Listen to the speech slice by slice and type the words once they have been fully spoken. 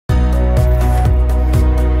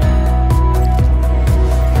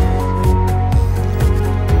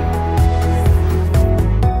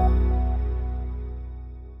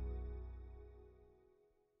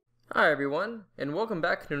Hi everyone, and welcome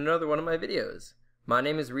back to another one of my videos. My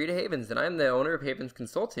name is Rita Havens, and I'm the owner of Havens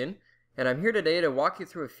Consulting, and I'm here today to walk you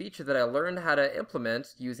through a feature that I learned how to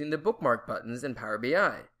implement using the bookmark buttons in Power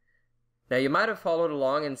BI. Now you might have followed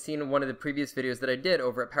along and seen one of the previous videos that I did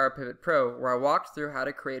over at Power Pivot Pro where I walked through how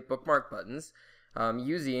to create bookmark buttons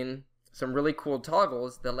using some really cool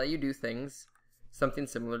toggles that let you do things something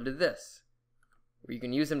similar to this, where you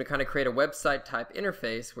can use them to kind of create a website type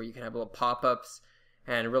interface where you can have little pop-ups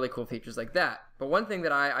and really cool features like that. But one thing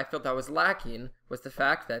that I felt that was lacking was the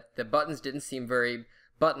fact that the buttons didn't seem very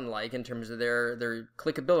button-like in terms of their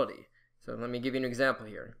clickability. So let me give you an example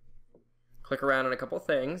here. Click around on a couple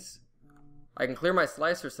things. I can clear my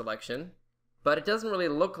slicer selection, but it doesn't really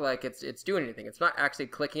look like it's doing anything. It's not actually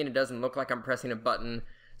clicking. It doesn't look like I'm pressing a button.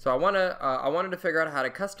 So I wanted to figure out how to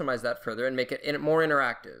customize that further and make it more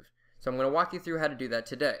interactive. So I'm going to walk you through how to do that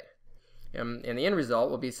today. And the end result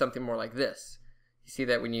will be something more like this. You see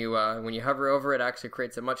that when you hover over it, actually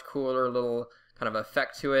creates a much cooler little kind of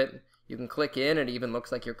effect to it. You can click in, and it even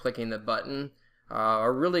looks like you're clicking the button.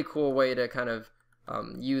 A really cool way to kind of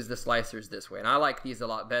use the slicers this way. And I like these a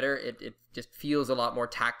lot better. It just feels a lot more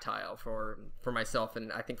tactile for myself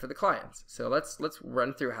and I think for the clients. So let's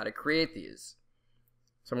run through how to create these.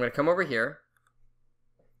 So I'm going to come over here.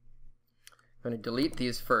 I'm going to delete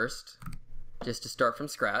these first, just to start from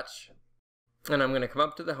scratch. And I'm going to come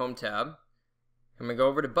up to the Home tab. I'm going to go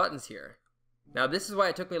over to buttons here. Now this is why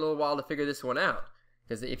it took me a little while to figure this one out.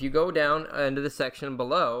 Because if you go down into the section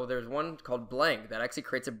below, there's one called blank that actually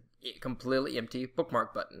creates a completely empty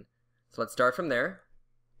bookmark button. So let's start from there.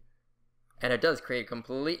 And it does create a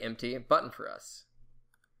completely empty button for us.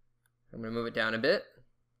 I'm going to move it down a bit.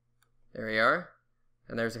 There we are.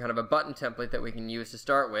 And there's a kind of a button template that we can use to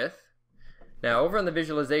start with. Now over in the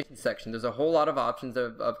visualization section, there's a whole lot of options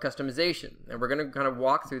of customization. And we're going to kind of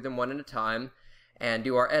walk through them one at a time and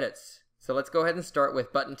do our edits. So let's go ahead and start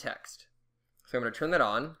with button text. So I'm going to turn that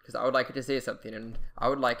on because I would like it to say something, and I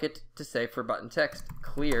would like it to say for button text,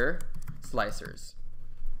 clear slicers.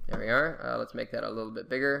 There we are. Let's make that a little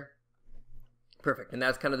bit bigger. Perfect. And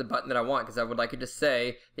that's kind of the button that I want because I would like it to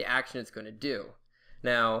say the action it's going to do.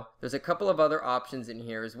 Now, there's a couple of other options in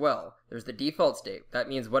here as well. There's the default state. That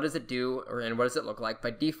means what does it do and what does it look like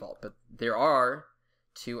by default. But there are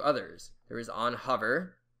two others. There is on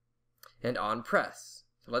hover and on press.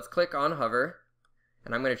 So let's click on hover,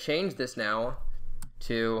 and I'm going to change this now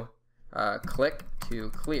to click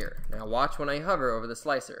to clear. Now watch when I hover over the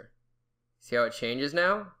slicer. See how it changes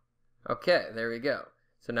now? Okay, there we go.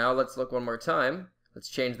 So now let's look one more time. Let's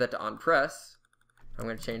change that to on press. I'm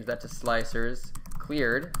going to change that to slicers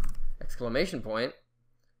cleared, exclamation point.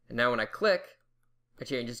 And now when I click, it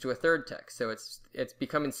changes to a third text. So it's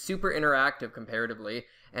becoming super interactive comparatively,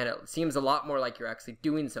 and it seems a lot more like you're actually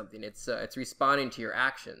doing something. It's responding to your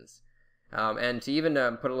actions. And to even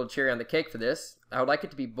put a little cherry on the cake for this, I would like it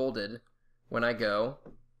to be bolded when I go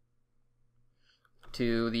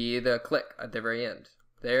to the click at the very end.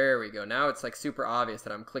 There we go. Now it's like super obvious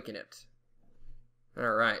that I'm clicking it.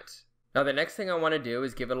 All right. Now the next thing I want to do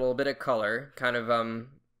is give it a little bit of color, kind of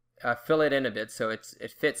fill it in a bit so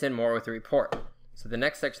it fits in more with the report. So the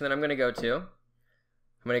next section that I'm going to go to,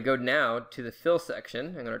 I'm going to go now to the fill section.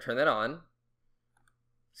 I'm going to turn that on.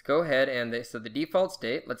 Let's go ahead and so the default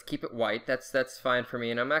state, let's keep it white. That's fine for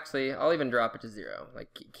me, and I'll even drop it to 0. Like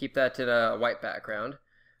keep that to the white background.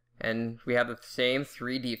 And we have the same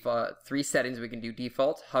three settings we can do: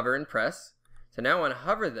 default, hover, and press. So now on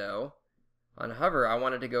hover though, I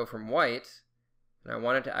want it to go from white, and I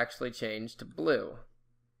want it to actually change to blue.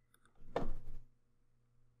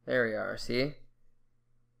 There we are, see?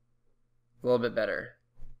 A little bit better.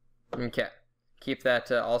 Okay, keep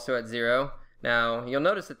that also at 0. Now, you'll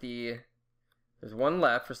notice that there's one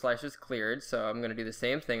left for slicers cleared, so I'm going to do the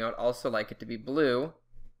same thing. I would also like it to be blue.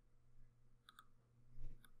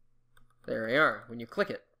 There we are, when you click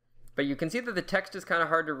it. But you can see that the text is kind of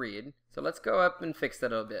hard to read, so let's go up and fix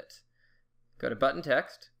that a bit. Go to button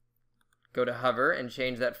text, go to hover, and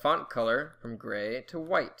change that font color from gray to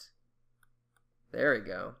white. There we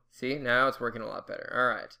go. See, now it's working a lot better. All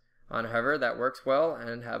right. On hover, that works well.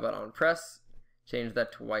 And how about on press? Change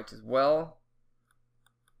that to white as well.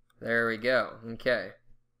 There we go. Okay.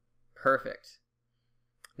 Perfect.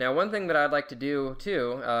 Now one thing that I'd like to do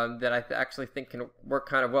too, that I actually think can work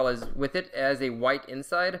kind of well, is with it as a white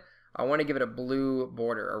inside, I want to give it a blue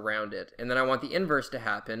border around it. And then I want the inverse to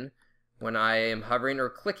happen when I am hovering or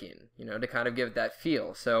clicking, to kind of give it that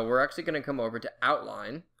feel. So we're actually going to come over to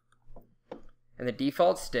outline. And the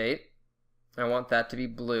default state, I want that to be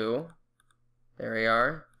blue. There we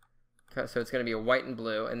are. So it's going to be a white and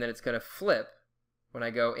blue, and then it's going to flip when I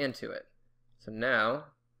go into it. So now,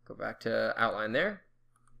 go back to outline there.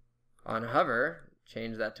 On hover,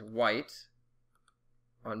 change that to white.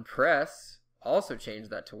 On press, also change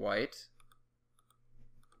that to white.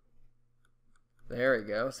 There we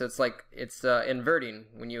go. So it's like it's inverting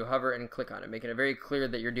when you hover and click on it, making it very clear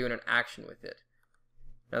that you're doing an action with it.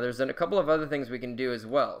 Now there's a couple of other things we can do as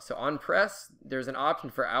well. So on press, there's an option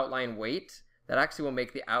for outline weight that actually will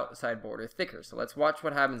make the outside border thicker. So let's watch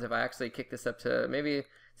what happens if I actually kick this up to maybe,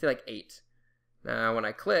 say like 8. Now when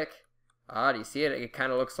I click, do you see it? It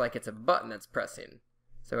kind of looks like it's a button that's pressing.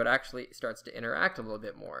 So it actually starts to interact a little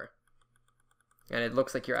bit more. And it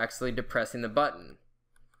looks like you're actually depressing the button.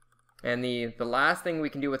 And the last thing we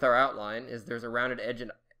can do with our outline is there's a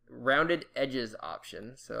rounded edges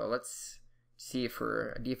option. So let's see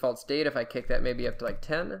for a default state, if I kick that maybe up to like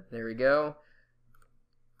 10, there we go.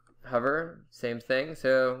 Hover, same thing.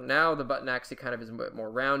 So now the button actually kind of is a bit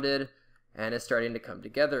more rounded and it's starting to come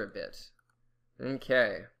together a bit.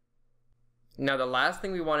 Okay. Now the last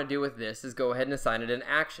thing we want to do with this is go ahead and assign it an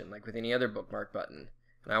action, like with any other bookmark button.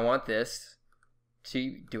 And I want this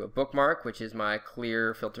to do a bookmark, which is my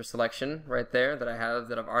clear filter selection right there that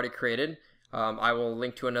I've already created. I will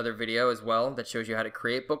link to another video as well that shows you how to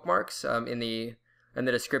create bookmarks in the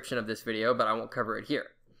description of this video, but I won't cover it here.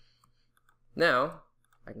 Now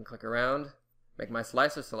I can click around, make my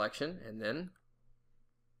slicer selection, and then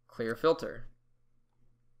clear filter.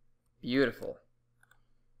 Beautiful.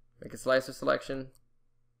 Make a slicer selection,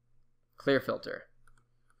 clear filter.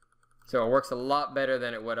 So it works a lot better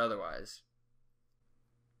than it would otherwise.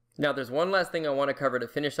 Now there's one last thing I want to cover to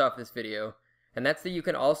finish off this video, and that's that you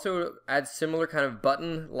can also add similar kind of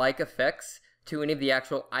button-like effects to any of the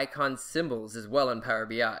actual icon symbols as well in Power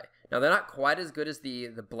BI. Now they're not quite as good as the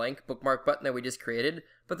blank bookmark button that we just created,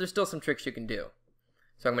 but there's still some tricks you can do.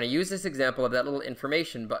 So I'm going to use this example of that little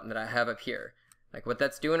information button that I have up here. Like what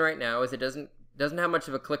that's doing right now is it doesn't have much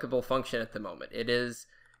of a clickable function at the moment. It is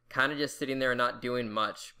kind of just sitting there and not doing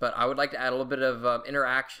much, but I would like to add a little bit of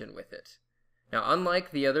interaction with it. Now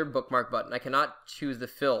unlike the other bookmark button, I cannot choose the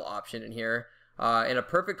fill option in here. In a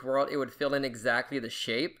perfect world, it would fill in exactly the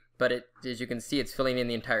shape, but as you can see, it's filling in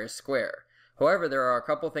the entire square. However, there are a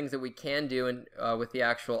couple things that we can do with the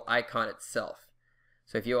actual icon itself.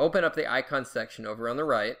 So if you open up the icon section over on the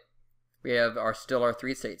right, we have still our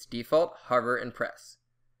 3 states: default, hover, and press.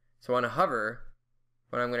 So on a hover,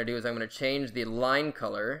 what I'm going to do is I'm going to change the line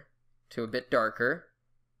color to a bit darker.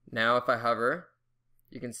 Now if I hover,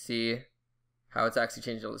 you can see how it's actually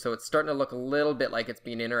changed. So it's starting to look a little bit like it's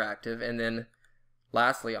being interactive. And then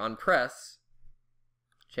lastly, on press,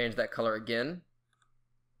 change that color again.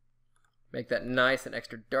 Make that nice and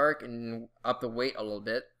extra dark and up the weight a little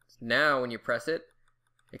bit. Now when you press it,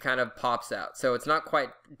 it kind of pops out. So it's not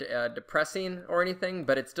quite depressing or anything,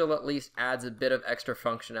 but it still at least adds a bit of extra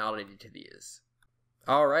functionality to these.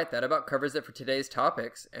 Alright, that about covers it for today's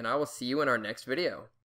topics, and I will see you in our next video.